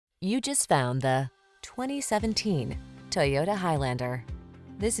You just found the 2017 Toyota Highlander.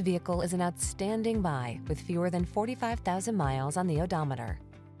 This vehicle is an outstanding buy with fewer than 45,000 miles on the odometer.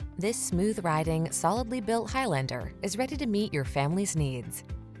 This smooth-riding, solidly built Highlander is ready to meet your family's needs.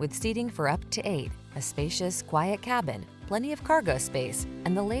 With seating for up to 8, a spacious, quiet cabin, plenty of cargo space,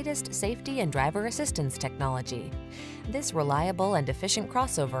 and the latest safety and driver assistance technology. This reliable and efficient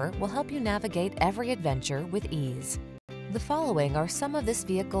crossover will help you navigate every adventure with ease. The following are some of this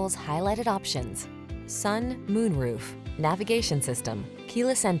vehicle's highlighted options: sun, moonroof, navigation system,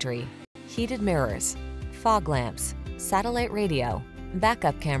 keyless entry, heated mirrors, fog lamps, satellite radio,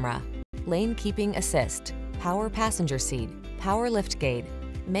 backup camera, lane keeping assist, power passenger seat, power liftgate.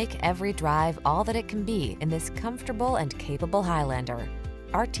 Make every drive all that it can be in this comfortable and capable Highlander.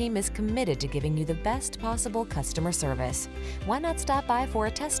 Our team is committed to giving you the best possible customer service. Why not stop by for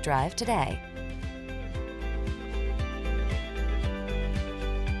a test drive today?